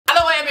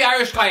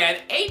Irish guy, and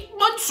 8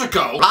 months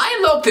ago, I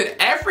looked at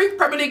every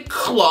Premier League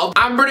club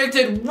and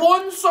predicted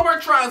one summer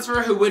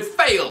transfer who would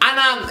fail.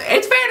 And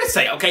it's fair to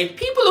say, okay,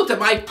 people looked at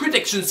my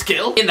prediction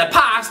skill in the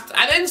past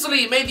and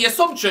instantly made the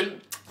assumption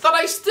that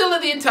I still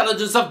have the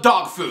intelligence of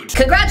dog food.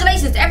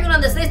 Congratulations to everyone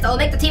on this list that will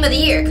make the team of the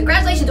year.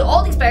 Congratulations to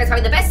all these players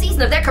having the best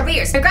season of their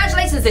careers.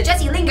 Congratulations to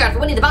Jesse Lingard for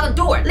winning the Ballon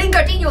d'Or.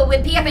 Lingardinho will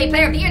win PFA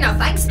Player of the Year now,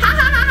 thanks. Ha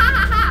ha ha ha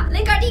ha ha!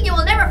 Lingardinho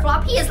will never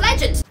flop, he is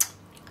legend.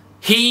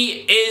 He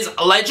is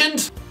a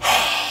legend?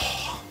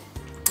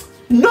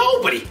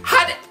 Nobody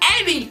had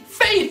any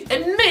faith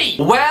in me.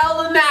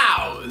 Well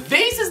now,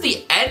 this is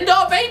the end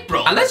of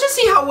April, and let's just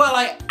see how well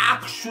I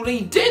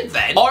actually did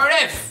then. Or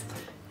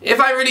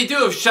if I really do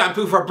have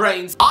shampoo for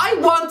brains. I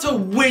want to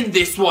win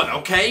this one,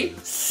 okay?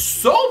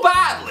 So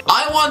badly.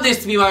 I want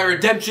this to be my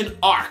redemption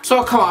arc.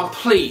 So come on,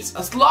 please.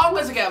 As long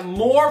as I get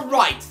more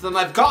right than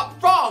I've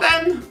got wrong,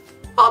 then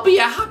I'll be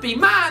a happy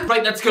man.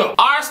 Right, let's go.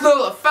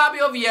 Arsenal,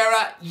 Fabio,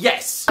 Vieira,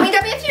 yes. I mean,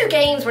 there'll be a few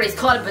games where he's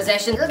caught in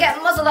possession. He'll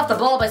get muzzled off the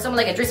ball by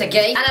someone like Idrissa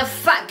Gueye, and a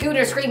fat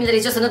gooner screaming that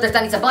he's just another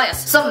Danny Tobias.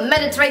 Some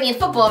Mediterranean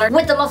footballer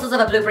with the muscles of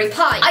a blueberry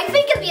pie. I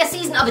think it'll be a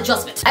season of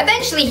adjustment.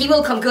 Eventually he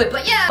will come good,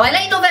 but yeah, by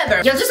late November,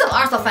 you'll just have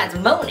Arsenal fans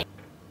moaning.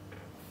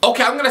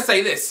 Okay, I'm gonna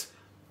say this.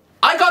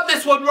 I got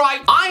this one right.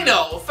 I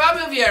know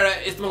Fabio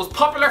Vieira is the most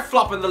popular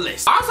flop in the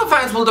list. Arsenal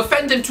fans will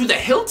defend him to the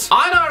hilt.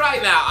 I know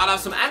right now I'll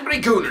have some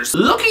angry gooners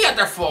looking at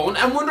their phone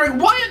and wondering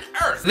why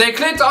on earth they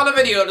clicked on a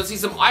video to see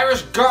some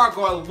Irish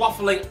gargoyle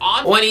waffling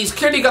on when he's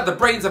clearly got the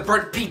brains of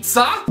burnt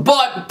pizza.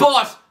 But,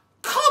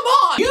 come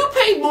on! You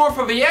paid more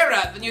for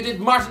Vieira than you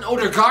did Martin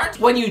Odegaard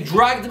when you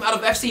dragged him out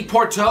of FC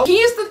Porto. He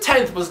is the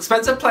 10th most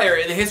expensive player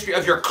in the history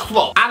of your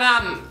club.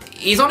 And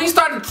he's only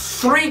started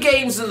 3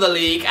 games in the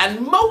league and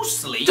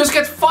mostly just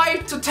gets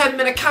 5 to 10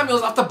 minute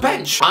cameos off the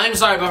bench. I'm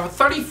sorry, but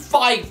for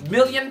 £35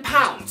 million,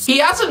 he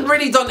hasn't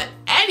really done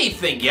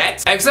anything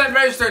yet except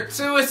register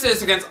 2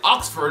 assists against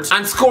Oxford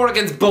and score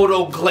against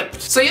Bodo Glimt.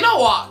 So you know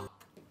what?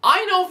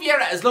 I know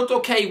Vieira has looked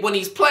okay when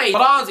he's played,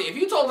 but honestly, if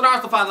you told an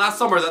Arsenal fan last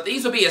summer that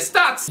these would be his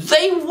stats,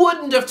 they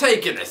wouldn't have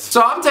taken it.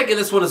 So I'm taking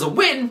this one as a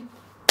win.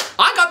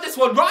 I got this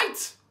one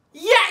right!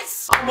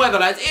 Yes! And well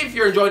lads, if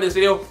you're enjoying this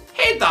video,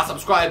 hit that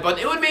subscribe button.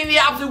 It would mean the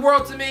absolute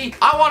world to me.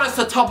 I want us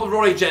to topple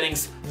Rory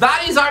Jennings.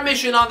 That is our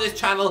mission on this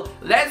channel.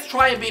 Let's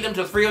try and beat him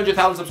to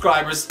 300,000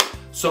 subscribers.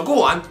 So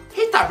go on,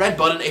 hit that red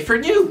button if you're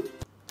new.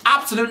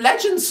 Absolute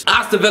legends.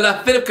 Aston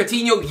Villa, Philippe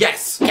Coutinho,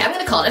 yes. Okay, I'm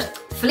gonna call it.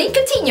 Philippe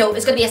Coutinho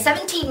is going to be a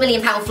 £17 million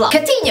flop.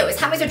 Coutinho is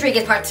James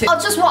Rodriguez part 2. Oh,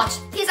 just watch.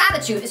 His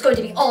attitude is going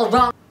to be all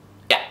wrong.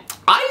 Yeah,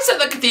 I said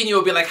that Coutinho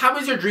would be like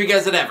James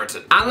Rodriguez at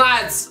Everton. And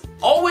lads,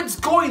 oh, it's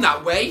going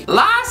that way.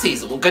 Last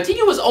season, when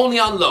Coutinho was only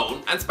on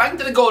loan and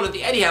spanked in a goal at the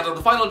Etihad on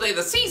the final day of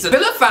the season,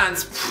 Villa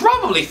fans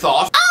probably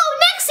thought, oh,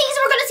 next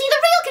season we're going to see the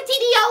real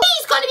Coutinho.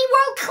 He's going to be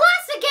world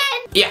class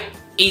again. Yeah.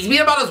 He's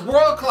been about as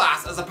world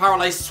class as a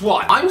paralysed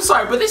swan. I'm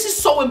sorry, but this is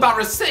so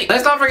embarrassing.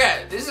 Let's not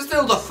forget, this is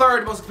still the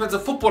 3rd most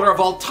expensive footballer of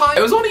all time.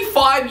 It was only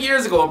 5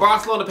 years ago when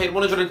Barcelona paid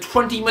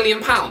 £120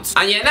 million.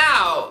 And yet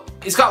now,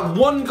 he's got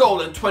 1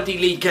 goal in 20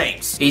 league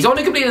games. He's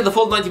only completed the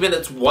full 90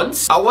 minutes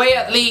once, away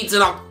at Leeds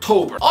in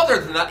October. Other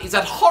than that, he's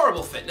had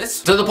horrible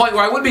fitness, to the point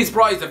where I wouldn't be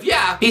surprised if,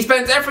 yeah, he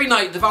spends every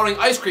night devouring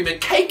ice cream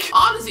and cake.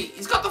 Honestly,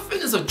 he's got the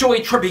fitness of Joey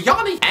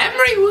Tribbiani.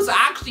 Emery was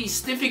actually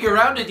sniffing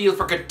around a deal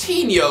for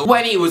Coutinho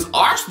when he was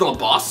Arsenal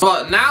boss,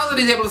 but now that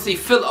he's able to see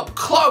Phil up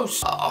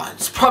close,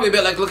 it's probably a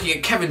bit like looking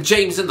at Kevin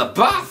James in the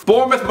bath.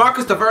 Bournemouth,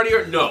 Marcus de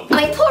Verdier, no.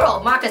 I mean, poor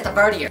old Marcus de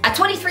Verdier. A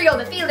 23-year-old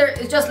midfielder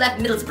who's just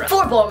left Middlesbrough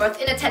for Bournemouth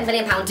in a £10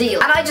 million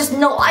deal. And I just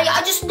know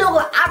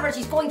what average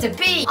he's going to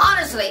be.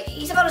 Honestly,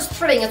 he's about as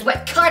thrilling as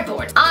wet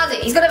cardboard.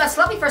 Honestly, he's going to have a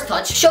sloppy first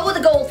touch, show the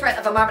goal threat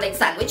of a marmalade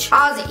sandwich.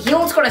 Honestly, he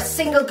won't score a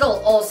single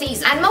goal all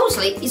season. And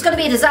mostly, he's going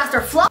to be a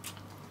disaster flop.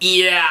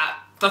 Yeah,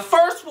 the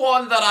first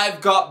one that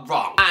I've got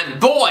wrong. And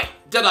boy,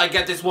 did I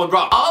get this one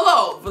wrong.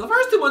 Although, for the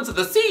first 2 months of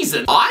the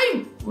season,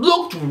 I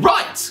looked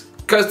right.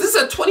 Because this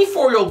is a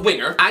 24-year-old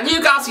winger, and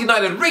Newcastle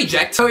United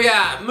reject, so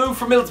yeah, moved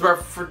from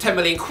Middlesbrough for 10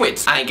 million quid.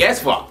 And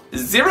guess what?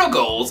 0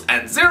 goals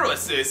and 0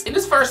 assists in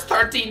his first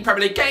 13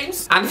 Premier League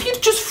games. And if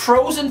he'd just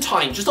frozen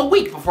time just a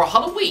week before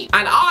Halloween,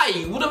 and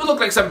I would have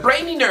looked like some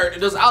brainy nerd who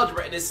does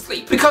algebra in his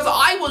sleep, because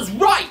I was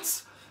right.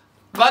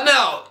 But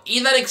no, he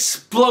then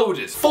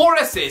exploded. 4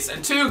 assists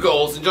and 2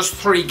 goals in just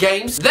 3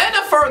 games. Then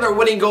a further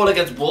winning goal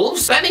against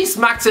Wolves. Then he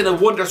smacks in a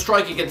wonder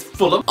strike against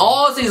Fulham.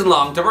 All season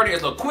long, de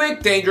Verdier's looked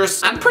quick,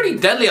 dangerous, and pretty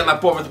deadly on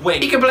that Bournemouth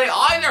wing. He can play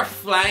either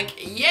flank.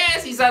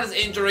 Yes, he's had his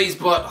injuries,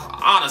 but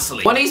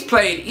honestly, when he's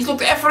played, he's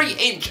looked every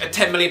inch a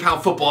 £10 million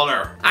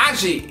footballer.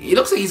 Actually, he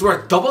looks like he's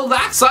worth double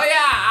that. So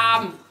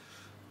yeah,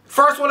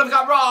 first one I've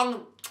got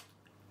wrong.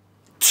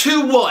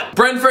 2-1.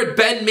 Brentford,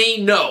 Ben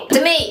Mee, no.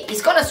 To me,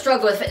 he's gonna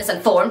struggle with fitness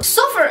and form,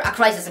 suffer a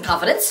crisis in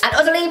confidence, and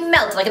utterly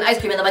melt like an ice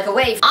cream in the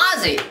microwave.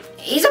 Honestly,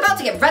 he's about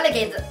to get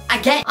relegated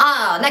again.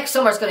 Next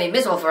summer's gonna be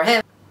miserable for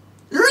him.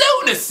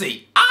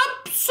 Lunacy!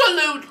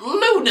 Absolute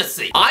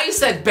lunacy! I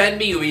said Ben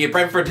Mee would be a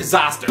Brentford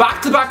disaster.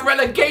 Back-to-back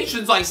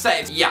relegations, I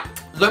said. Yeah,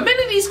 The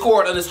minute he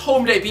scored on his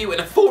home debut in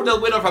a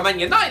 4-0 win over Man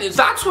United,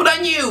 that's when I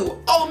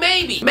knew, oh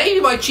maybe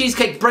my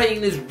cheesecake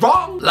brain is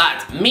wrong.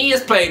 Lads, me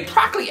has played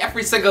practically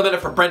every single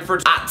minute for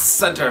Brentford at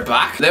centre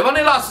back. They've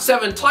only lost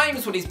 7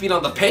 times when he's been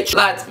on the pitch.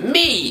 Lads,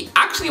 me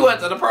actually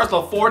went on a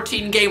personal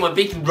 14-game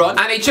unbeaten run,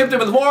 and he chipped in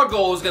with more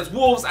goals against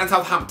Wolves and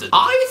Southampton.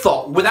 I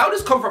thought without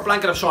his comfort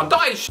blanket of Sean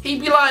Dyche, he'd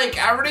be like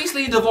a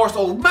recently divorced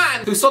old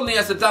man who suddenly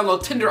has to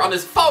download Tinder on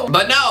his phone.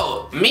 But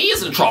no, me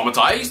isn't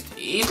traumatized.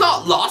 He's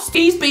not lost.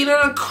 He's been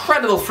an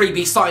incredible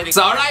freebie signing.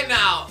 So right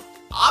now,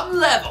 I'm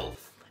level.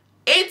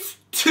 It's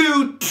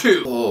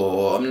 2-2.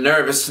 Oh, I'm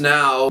nervous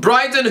now.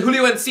 Brighton,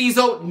 Julio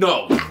Enciso,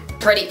 no.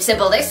 Pretty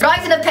simple this.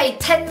 Brighton have paid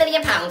 £10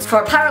 million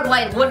for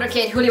Paraguayan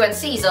wonderkid Julio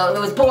Enciso,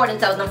 who was born in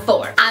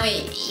 2004. I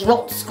mean, he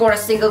won't score a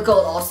single goal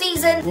all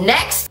season.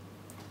 Next.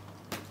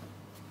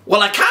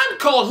 Well, I can't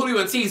call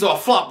Julio Enciso a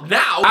flop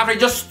now, after he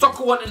just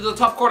stuck one into the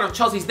top corner of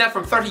Chelsea's net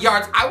from 30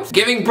 yards out,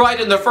 giving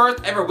Brighton their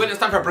first ever win at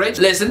Stamford Bridge.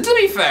 Listen, to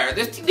be fair,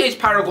 this teenage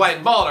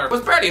Paraguayan baller was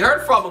barely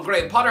heard from when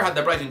Graham Potter had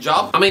the Brighton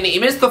job. I mean, he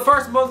missed the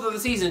first month of the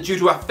season due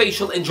to a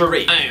facial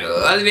injury.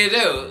 What did he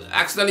do?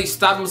 Accidentally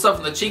stab himself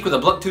in the cheek with a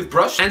blunt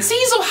toothbrush?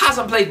 Enciso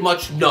hasn't played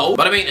much, no,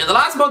 but I mean, in the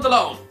last month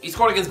alone, he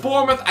scored against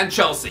Bournemouth and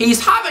Chelsea.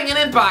 He's having an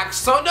impact,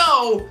 so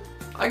no,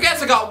 I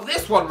guess I got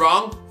this one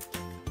wrong.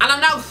 And I'm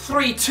now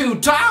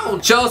 3-2 down.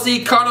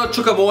 Chelsea, Carlo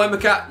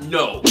Chukwuemeka,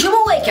 no.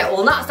 Chukwuemeka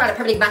will not start a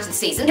Premier League match this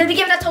season. He'll be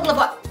given a total of,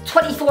 what,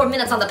 24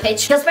 minutes on the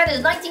pitch. He'll spend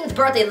his 19th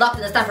birthday locked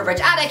in the Stamford Bridge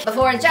attic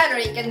before in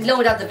January getting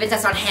loaned out to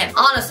Vitesse on him.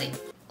 Honestly,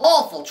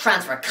 awful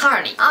transfer,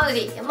 Carney.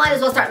 Honestly, you might as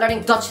well start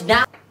learning Dutch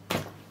now.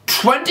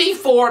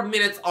 24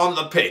 minutes on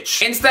the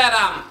pitch. Instead,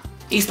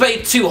 he's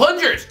played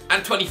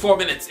 224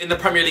 minutes in the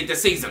Premier League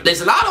this season.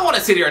 Listen, I don't want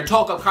to sit here and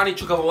talk up Carney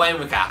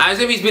Chukwuemeka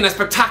as if he's been a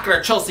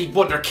spectacular Chelsea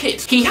wonder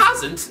kid. He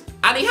hasn't.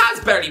 And he has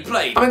barely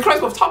played. I mean,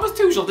 Christ, if Thomas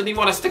Tuchel didn't even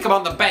want to stick him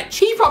on the bench,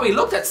 he probably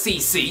looked at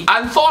CC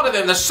and thought of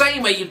him the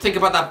same way you'd think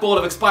about that bowl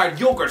of expired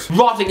yogurt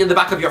rotting in the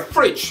back of your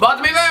fridge. But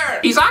to be fair,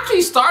 he's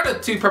actually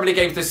started 2 Premier League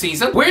games this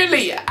season,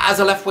 weirdly as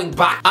a left wing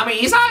back. I mean,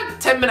 he's had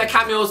 10-minute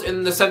cameos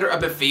in the centre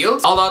of midfield,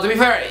 although to be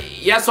fair,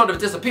 he has sort of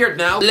disappeared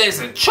now.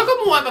 Listen,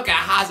 Chukwuemeka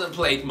hasn't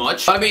played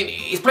much. I mean,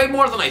 he's played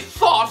more than I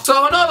thought,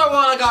 so another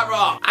one I got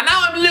wrong. And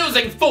now I'm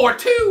losing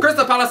 4-2.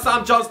 Crystal Palace,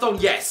 Sam Johnstone,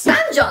 yes. Sam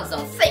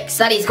Johnstone thinks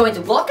that he's going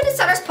to walk into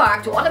Sellers Park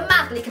to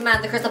automatically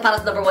command the Crystal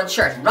Palace #1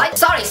 shirt, right?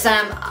 Sorry,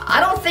 Sam, I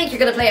don't think you're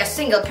going to play a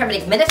single Premier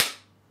League minute.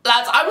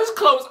 Lads, I was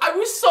close. I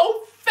was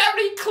so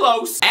very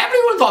close.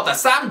 Everyone thought that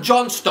Sam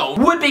Johnstone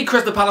would be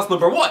Crystal Palace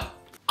 #1.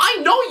 I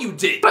know you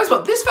did. But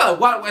well, this fella,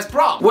 while at West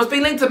Brom, was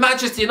being linked to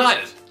Manchester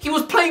United. He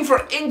was playing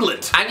for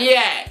England. And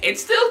yeah, it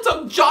still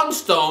took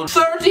Johnstone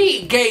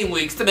 30 game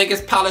weeks to make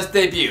his Palace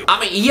debut. I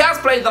mean, he has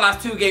played the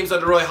last 2 games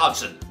under Roy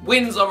Hodgson.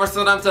 Wins over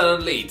Southampton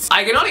and Leeds.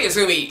 I can only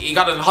assume he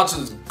got in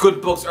Hodgson's good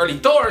books early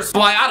doors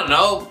by, I don't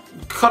know,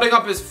 cutting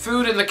up his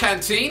food in the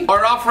canteen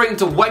or offering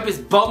to wipe his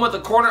bum at the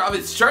corner of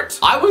his shirt.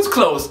 I was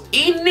close.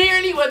 He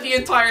nearly went the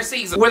entire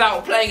season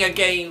without playing a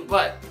game,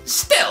 but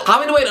still,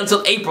 having to wait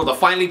until April to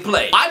finally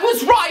play. I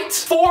was right.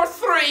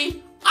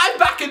 4-3. I'm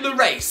back in the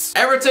race.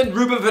 Everton,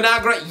 Ruben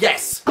Vinagre,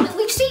 yes.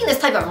 We've seen this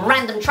type of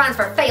random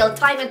transfer fail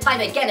time and time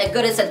again at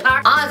Goodison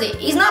Park. Honestly,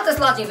 he's not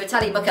dislodging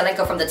Vitaly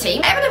Mykolenko from the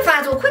team. Everton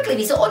fans will quickly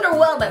be so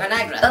underwhelmed by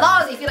Vinagre that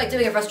honestly feel like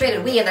doing a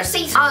frustrated wee in their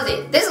seats.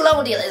 Honestly, this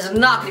loan deal is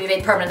not going to be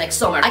made permanent next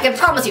summer. I can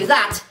promise you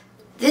that.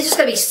 This is just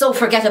going to be so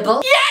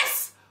forgettable.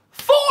 Yes!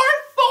 4-4!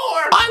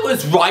 I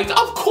was right.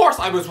 Of course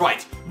I was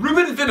right.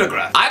 Ruben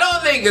Vinagre. I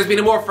don't think there's been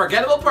a more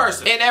forgettable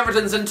person in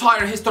Everton's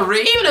entire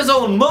history. Even his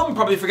own mum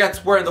probably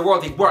forgets where in the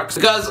world he works.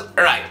 Because,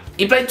 right,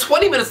 he played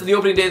 20 minutes in the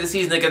opening day of the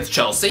season against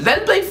Chelsea,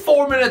 then played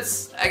 4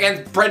 minutes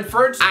against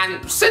Brentford,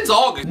 and since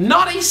August,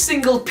 not a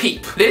single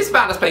peep. This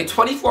man has played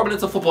 24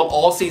 minutes of football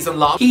all season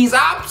long. He's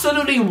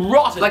absolutely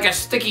rotted like a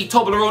sticky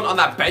Toblerone on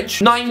that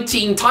bench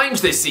 19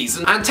 times this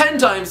season, and 10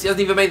 times he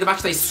hasn't even made the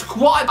matchday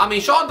squad. I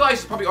mean, Sean Dyche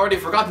has probably already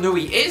forgotten who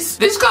he is.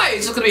 This guy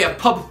is just going to be a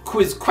pub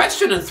quiz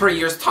question in 3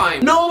 years'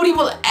 time. Nobody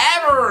will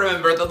ever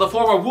remember that the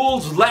former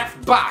Wolves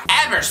left back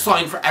ever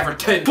signed for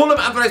Everton. Fulham,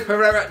 Andres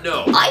Pereira,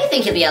 no. I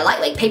think he'll be a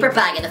lightweight paper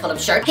bag in the Fulham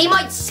shirt. He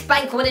might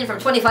spank one in from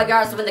 25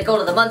 yards to win the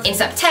goal of the month in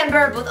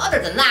September, but other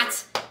than that,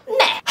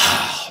 nah.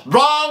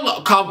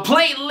 Wrong,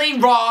 completely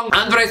wrong.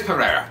 Andres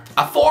Pereira,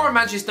 a former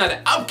Manchester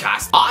United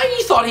outcast.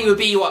 I thought he would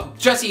be what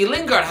Jesse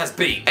Lingard has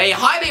been, a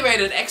highly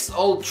rated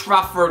ex-Old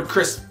Trafford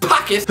Chris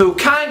Packett who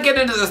can't get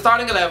into the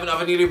starting 11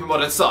 of a newly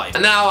promoted side.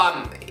 And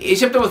now, he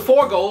shipped in with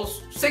 4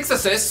 goals, 6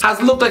 assists, has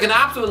looked like an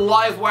absolute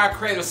live wire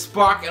creative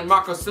spark in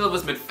Marco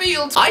Silva's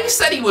midfield. I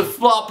said he would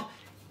flop.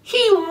 He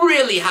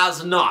really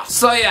has not.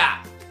 So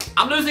yeah,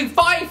 I'm losing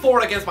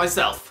 5-4 against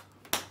myself.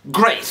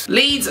 Great.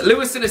 Leeds,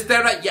 Luis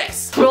Sinisterra,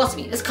 yes. Trust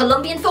me, this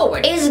Colombian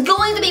forward is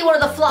going to be one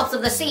of the flops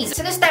of the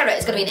season. Sinisterra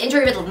is going to be an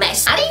injury-riddled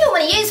mess, and even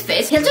when he is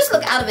fit, he'll just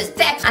look out of his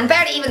depth and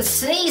barely even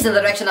sneeze in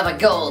the direction of a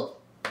goal.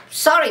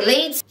 Sorry,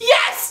 Leeds.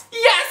 Yes!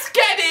 Yes!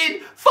 Get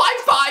in!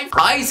 5-5.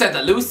 I said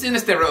that Luis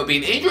Sinisterra would be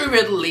an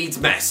injury-riddled Leeds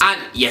mess. And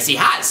yes, he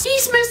has.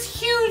 He's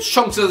missed huge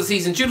chunks of the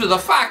season due to the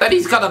fact that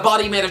he's got a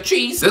body made of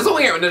cheese. This is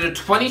winger another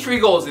 23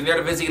 goals in the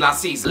Eredivisie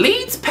last season.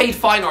 Leeds paid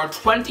Feyenoord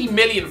 20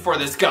 million for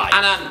this guy.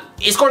 And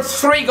he scored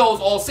 3 goals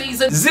all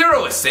season,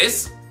 0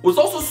 assists. Was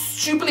also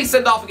stupidly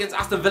sent off against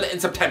Aston Villa in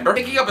September,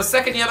 picking up a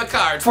second yellow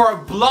card for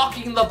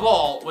blocking the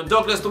ball when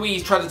Douglas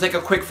Luiz tried to take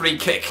a quick free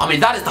kick. I mean,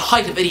 that is the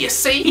height of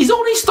idiocy. He's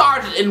only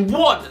started in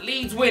 1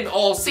 Leeds win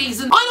all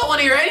season. I don't want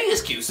to hear any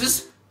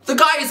excuses. The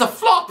guy is a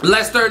flop.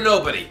 Leicester,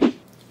 nobody.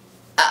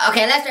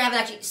 Okay, Leicester haven't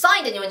actually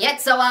signed anyone yet,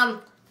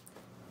 so,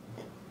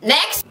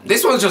 next?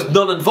 This one's just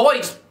null and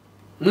void.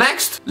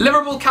 Next,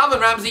 Liverpool, Calvin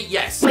Ramsey,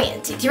 yes.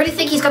 Wait, do you really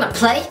think he's gonna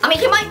play? I mean,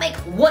 he might make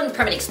 1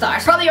 Premier League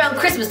start, probably around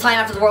Christmas time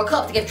after the World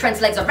Cup to give Trent's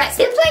legs a rest.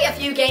 He'll play a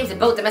few games in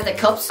both domestic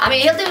cups. I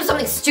mean, he'll do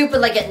something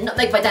stupid like get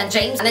nutmegged by Dan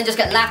James and then just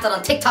get laughed at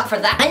on TikTok for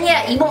that. And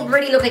yeah, he won't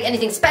really look like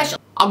anything special.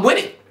 I'm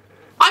winning.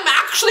 I'm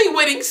actually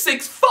winning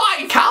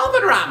 6-5.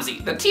 Calvin Ramsey,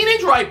 the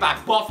teenage right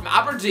back bought from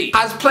Aberdeen,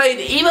 has played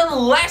even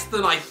less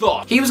than I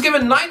thought. He was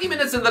given 90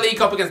 minutes in the League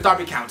Cup against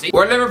Derby County,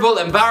 where Liverpool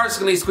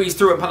embarrassingly squeezed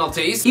through in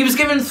penalties. He was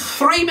given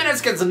 3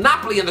 minutes against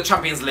Napoli in the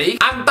Champions League,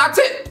 and that's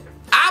it.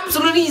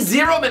 Absolutely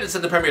 0 minutes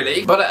in the Premier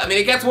League. But I mean,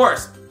 it gets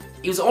worse.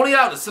 He was only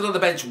allowed to sit on the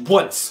bench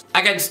once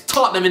against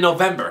Tottenham in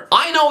November.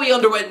 I know he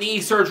underwent knee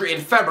surgery in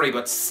February,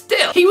 but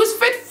still, he was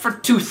fit for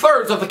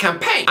 2/3 of the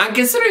campaign. And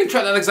considering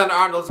Trent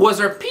Alexander-Arnold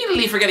was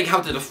repeatedly forgetting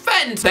how to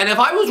defend, then if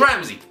I was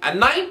Ramsey, a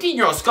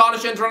 19-year-old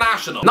Scottish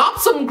international, not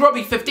some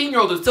grubby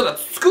 15-year-old who's still at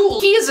school,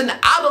 he is an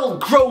adult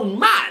grown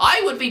man,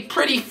 I would be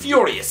pretty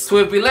furious to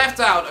have been left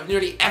out of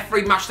nearly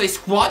every matchday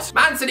squad.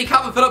 Man City,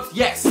 Calvin Phillips,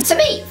 yes. To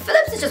me,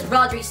 Phillips is just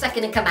Rodri's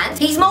second in command.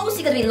 He's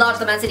mostly going to be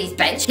lodged on Man City's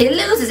bench. He'll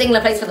lose his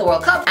England place for the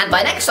World Cup, and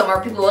by next summer,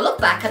 people will look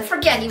back and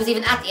forget he was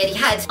even at the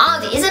Etihad.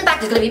 And his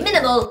impact is going to be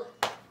minimal.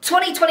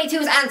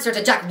 2022's answer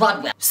to Jack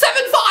Rodwell.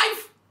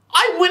 7-5!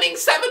 I'm winning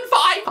 7-5!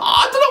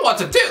 I don't know what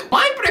to do.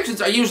 My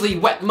predictions are usually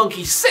wet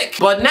monkey sick,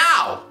 but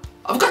now,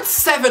 I've got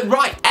 7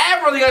 right.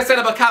 Everything I said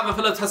about Calvin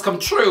Phillips has come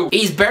true.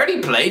 He's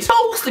barely played,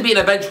 mostly being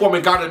a bench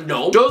warmer Garden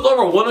gnome, just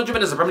over 100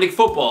 minutes of Premier League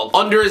football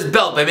under his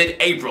belt by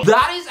mid-April.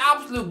 That is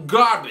absolute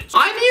garbage.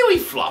 I knew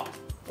he'd flop.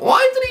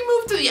 Why did he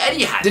move to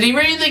the Etihad? Did he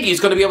really think he's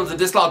going to be able to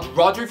dislodge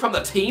Rodri from the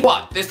team?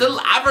 What, this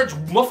little average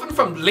muffin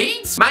from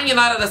Leeds? Man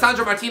United,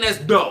 Lisandro Martinez,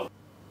 no.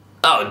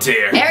 Oh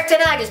dear. Erik ten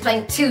Hag is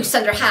playing 2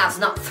 centre halves,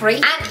 not 3.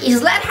 And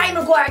he's let Harry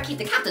Maguire keep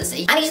the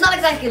captaincy. And he's not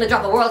exactly going to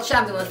drop a world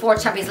champion with 4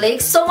 Champions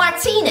Leagues. So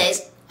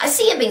Martinez, I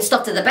see him being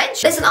stuck to the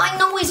bench. Listen, I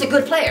know he's a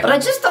good player, but I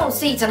just don't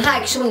see Ten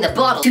Hag showing the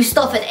bottle to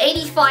stuff an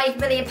 £85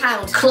 million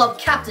club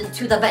captain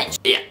to the bench.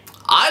 Yeah.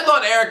 I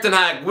thought Erik ten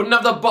Hag wouldn't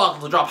have the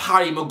bottle to drop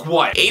Harry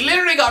Maguire. He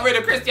literally got rid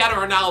of Cristiano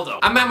Ronaldo,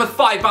 a man with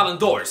 5 Ballon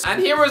d'Ors.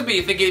 And here was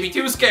me thinking he'd be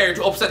too scared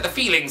to upset the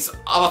feelings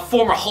of a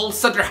former Hull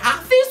centre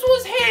half. This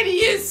was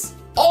hideous.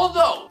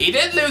 Although he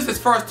did lose his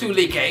first 2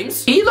 league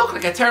games, he looked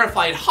like a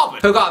terrified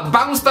hobbit who got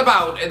bounced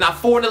about in that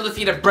 4-0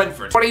 defeat at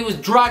Brentford, where he was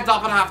dragged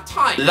off at half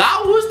time.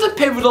 That was the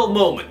pivotal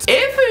moment.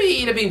 If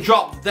he'd have been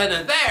dropped then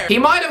and there, he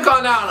might have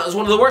gone down as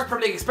one of the worst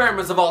Premier League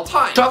experiments of all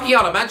time. Talking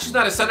out a Manchester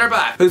United centre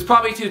back who's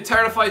probably too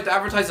terrified to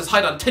advertise his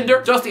height on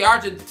Tinder, just the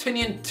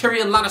Argentinian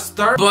Tyrion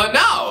Lannister. But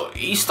no,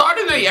 he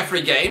started nearly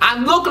every game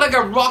and looked like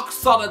a rock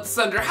solid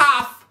centre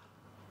half,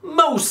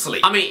 mostly.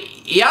 I mean,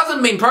 he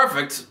hasn't been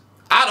perfect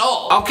at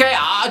all. Okay,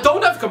 I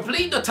don't have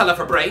complete Nutella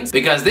for brains,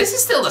 because this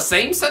is still the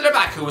same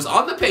centre-back who was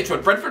on the pitch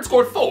when Brentford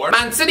scored 4,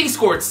 Man City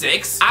scored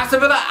 6,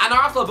 Aston Villa and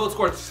Arsenal both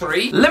scored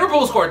 3,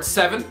 Liverpool scored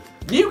 7,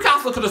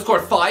 Newcastle could have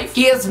scored 5.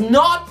 He has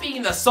not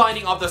been the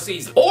signing of the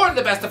season, or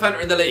the best defender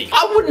in the league.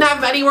 I wouldn't have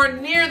him anywhere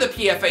near the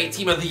PFA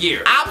Team of the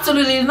Year.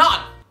 Absolutely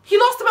not. He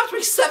lost the match by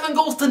 7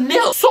 goals to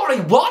 0.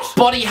 Sorry, what?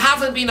 But he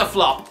hasn't been a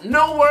flop.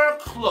 Nowhere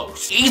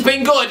close. He's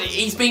been good.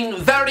 He's been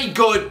very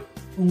good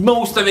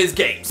most of his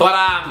games.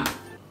 But,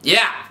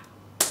 yeah.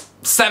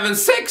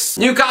 7-6.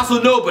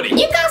 Newcastle, nobody.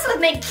 Newcastle have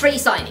made 3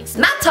 signings.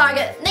 Matt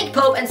Targett, Nick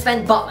Pope and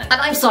Sven Botman. And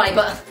I'm sorry,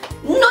 but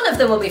none of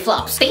them will be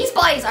flops. These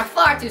buys are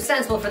far too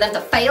sensible for them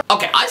to fail.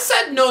 Okay, I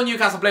said no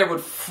Newcastle player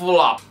would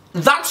flop.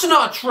 That's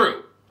not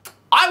true.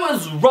 I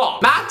was wrong.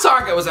 Matt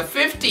Targett was a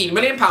 £15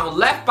 million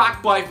left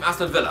back buy from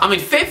Aston Villa. I mean,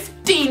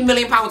 £15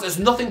 million is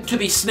nothing to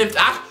be sniffed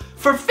at.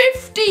 For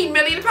 £15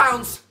 million,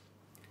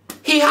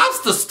 he has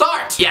to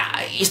start. Yeah,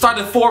 he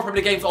started 4 Premier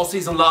League games all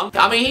season long.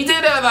 I mean, he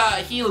did have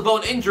a heel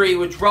bone injury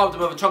which robbed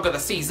him of a chunk of the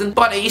season,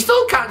 but he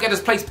still can't get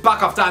his place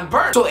back off Dan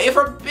Burn. So if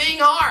we're being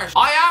harsh,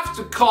 I have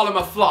to call him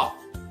a flop.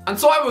 And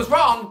so I was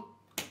wrong.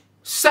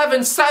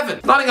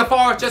 7-7. Nottingham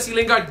Forest, Jesse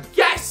Lingard,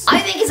 yes! I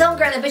think his own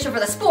grand ambition for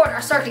the sport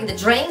are circling the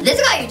drain.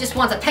 This guy who just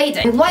wants a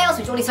payday. And why else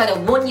would you only sign a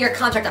 1-year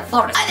contract at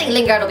Forest? I think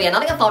Lingard will be a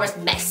Nottingham Forest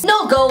mess.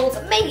 No goals,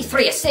 maybe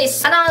 3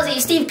 assists, and honestly,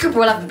 Steve Cooper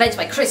will have him benched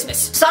by Christmas.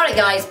 Sorry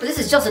guys, but this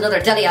is just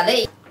another Dele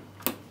Alli.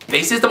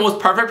 This is the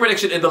most perfect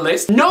prediction in the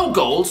list. No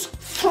goals,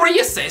 3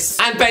 assists,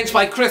 and benched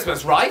by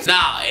Christmas, right?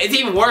 Nah, it's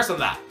even worse than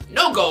that.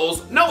 No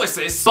goals, no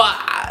assists,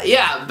 but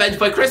Yeah, bench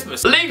by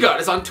Christmas. Lingard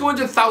is on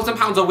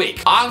 £200,000 a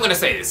week. I'm gonna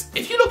say this.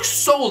 If you look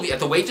solely at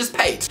the wages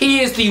paid,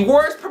 he is the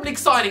worst Premier League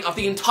signing of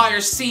the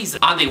entire season.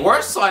 And the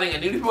worst signing a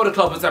newly promoted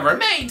club has ever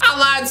made. And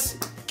lads,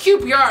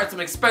 QPR had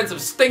some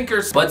expensive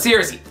stinkers. But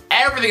seriously,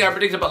 everything I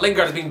predicted about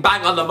Lingard has been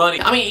bang on the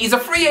money. I mean, he's a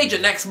free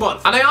agent next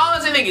month. And I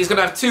honestly think he's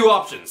gonna have two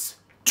options.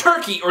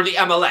 Turkey or the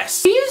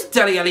MLS. Here's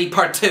Dele Alli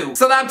Part 2.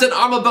 Southampton,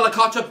 Armel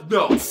Bella-Kotchap,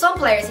 no. Some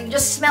players, you can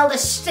just smell the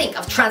stink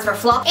of transfer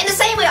flop. In the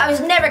same way I was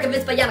never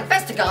convinced by Yannick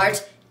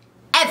Vestergaard.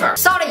 Ever.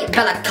 Sorry,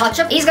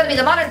 Bella-Kotchap. He's gonna be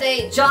the modern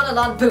day John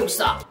Alon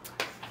Boomstop.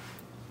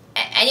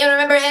 Anyone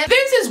remember him?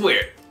 This is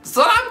weird.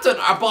 Southampton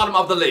are bottom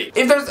of the league.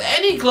 If there's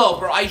any club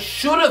where I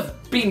should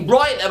have been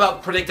right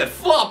about predicted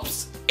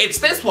flops, it's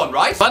this one,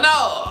 right? But no,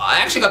 I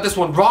actually got this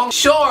one wrong.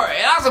 Sure,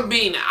 it hasn't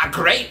been a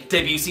great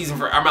debut season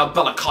for Armel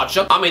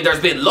Bella-Kotchap. I mean,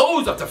 there's been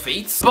loads of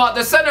defeats, but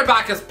the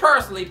centre-back has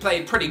personally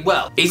played pretty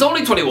well. He's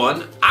only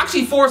 21,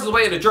 actually forced his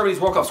way into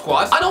Germany's World Cup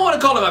squad. I don't want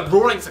to call him a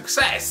roaring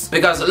success,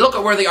 because look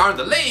at where they are in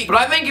the league, but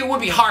I think it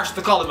would be harsh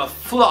to call him a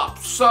flop.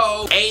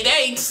 So,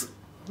 8-8.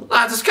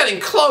 Lads, it's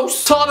getting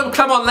close. Tottenham,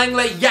 Clement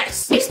Langley,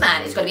 yes. This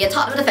man is going to be a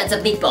Tottenham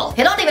defensive meatball.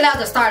 He'll only be allowed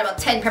to start about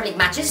 10 Premier League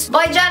matches.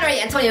 By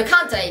January, Antonio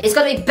Conte is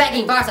going to be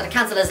begging Barca to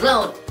cancel his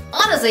loan.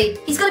 Honestly,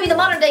 he's going to be the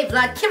modern day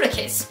Vlad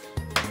Kirikis.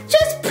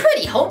 Just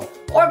pretty hope.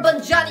 Or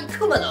Bunjani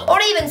Kumalo. Or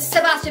even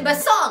Sebastian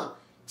Bassong.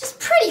 Just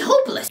pretty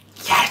hopeless.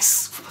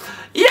 Yes!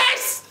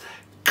 Yes!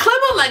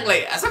 Clement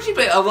Langley has actually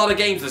played a lot of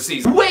games this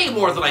season. Way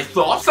more than I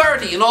thought.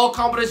 30 in all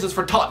competitions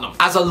for Tottenham.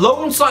 As a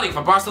loan signing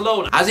for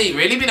Barcelona. Has he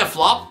really been a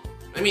flop?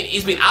 I mean,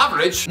 he's been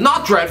average,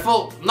 not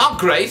dreadful, not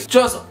great,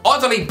 just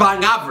utterly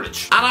bang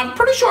average. And I'm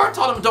pretty sure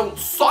Tottenham don't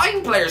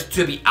sign players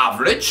to be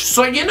average.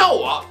 So you know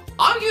what?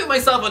 I'm giving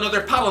myself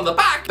another pat on the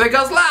back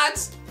because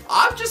lads,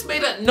 I've just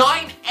made it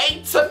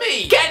 9-8 to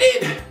me. Get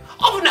in!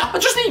 Oh no, I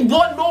just need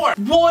one more.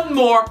 One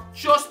more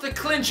just to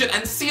clinch it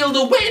and seal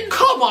the win.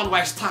 Come on,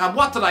 West Ham,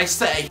 what did I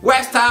say?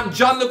 West Ham,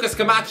 John Lucas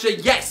Camacho,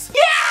 yes!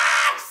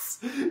 Yes!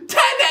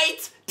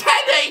 10-8,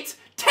 10-8.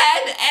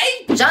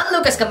 10-8! John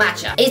Lucas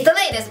Camacho is the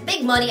latest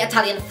big money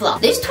Italian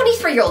flop. This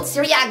 23-year-old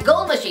Serie A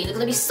goal machine is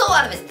going to be so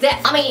out of his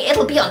depth. I mean,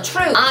 it'll be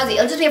untrue. Honestly,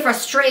 it'll just be a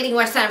frustrating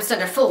West Ham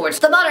centre forward.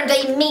 The modern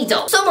day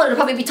Mido. Someone will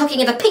probably be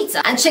tucking into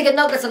pizza and chicken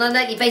nuggets on a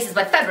nightly basis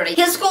by February.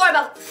 He'll score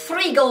about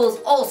 3 goals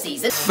all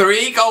season.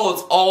 3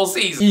 goals all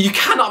season? You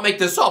cannot make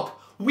this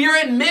up. We're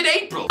in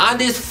mid-April, and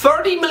this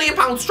 £30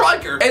 million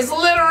striker is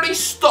literally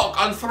stuck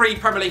on 3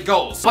 Premier League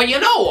goals. But you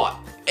know what?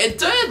 It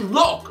did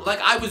look like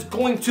I was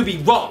going to be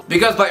wrong,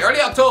 because by early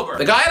October,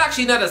 the guy had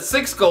actually netted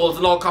 6 goals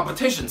in all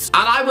competitions,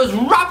 and I was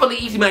rapidly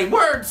eating my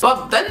words.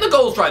 But then the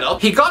goals dried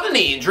up, he got a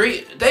knee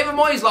injury, David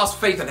Moyes lost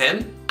faith in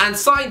him, and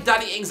signed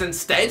Danny Ings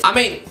instead. I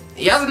mean,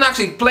 he hasn't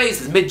actually played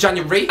since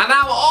mid-January, and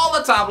now all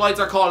the tabloids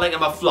are calling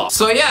him a flop.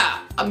 So yeah,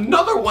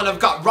 another one I've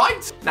got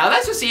right. Now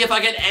let's just see if I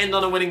can end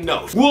on a winning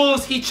note.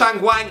 Wolves, He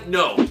Chang Wang,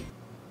 no. Well,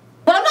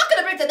 I'm not going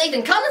to predict that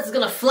Nathan Collins is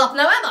going to flop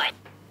now, am I?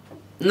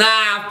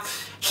 Nah.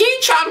 Hee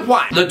Chan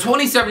Hwang, the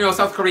 27-year-old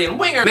South Korean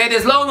winger, made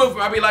his loan move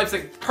from RB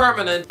Leipzig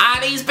permanent,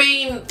 and he's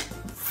been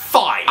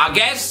fine, I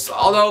guess,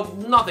 although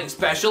nothing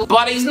special.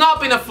 But he's not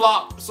been a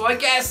flop, so I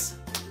guess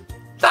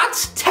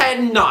that's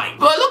 10-9.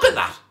 But look at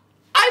that.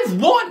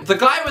 I've won! The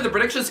guy with the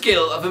prediction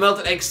skill of a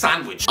melted egg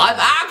sandwich. I've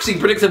actually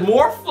predicted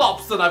more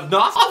flops than I've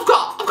not. I've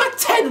got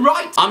 10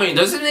 right. I mean,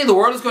 does it mean the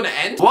world is going to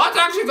end? What's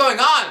actually going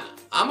on?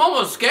 I'm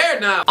almost scared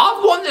now.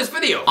 I've won this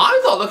video.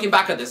 I thought, looking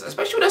back at this,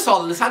 especially when I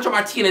saw Lisandro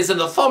Martinez in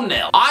the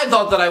thumbnail, I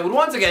thought that I would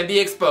once again be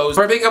exposed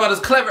for being about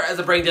as clever as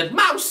a brain-dead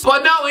mouse.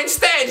 But no,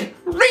 instead,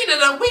 read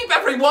it and weep,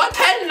 everyone.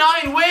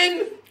 10-9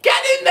 win.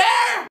 Get in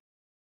there.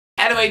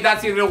 Anyway,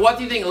 that's the video. What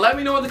do you think? Let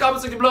me know in the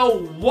comments section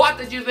below. What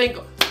did you think?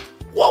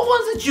 What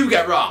ones did you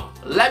get wrong?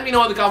 Let me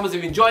know in the comments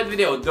if you enjoyed the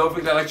video. Don't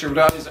forget to like,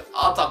 share,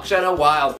 I'll talk shit in a while.